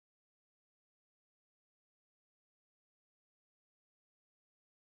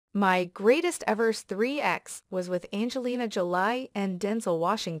My greatest ever 3x was with Angelina Jolie and Denzel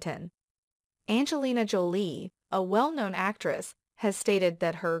Washington. Angelina Jolie, a well-known actress, has stated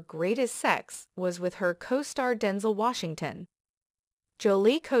that her greatest sex was with her co-star Denzel Washington.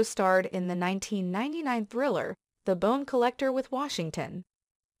 Jolie co-starred in the 1999 thriller The Bone Collector with Washington.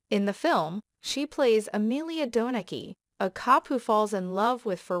 In the film, she plays Amelia Donachie, a cop who falls in love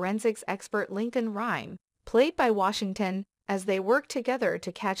with forensics expert Lincoln Rhyme, played by Washington, as they work together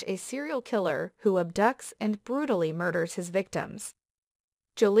to catch a serial killer who abducts and brutally murders his victims.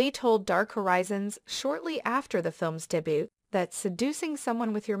 Jolie told Dark Horizons shortly after the film's debut that seducing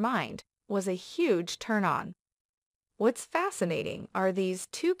someone with your mind was a huge turn-on. What's fascinating are these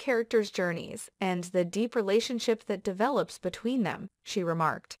two characters' journeys and the deep relationship that develops between them, she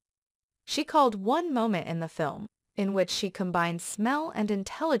remarked. She called one moment in the film, in which she combined smell and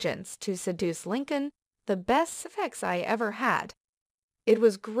intelligence to seduce Lincoln, the best sex I ever had. It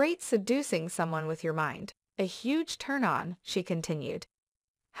was great seducing someone with your mind, a huge turn-on, she continued.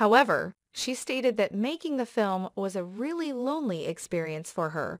 However, she stated that making the film was a really lonely experience for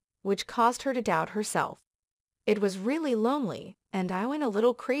her, which caused her to doubt herself. It was really lonely, and I went a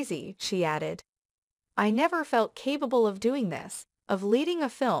little crazy, she added. I never felt capable of doing this, of leading a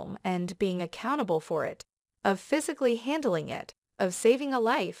film and being accountable for it, of physically handling it, of saving a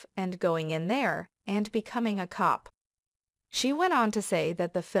life and going in there and becoming a cop. She went on to say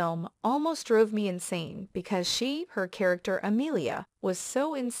that the film almost drove me insane because her character Amelia, was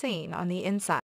so insane on the inside.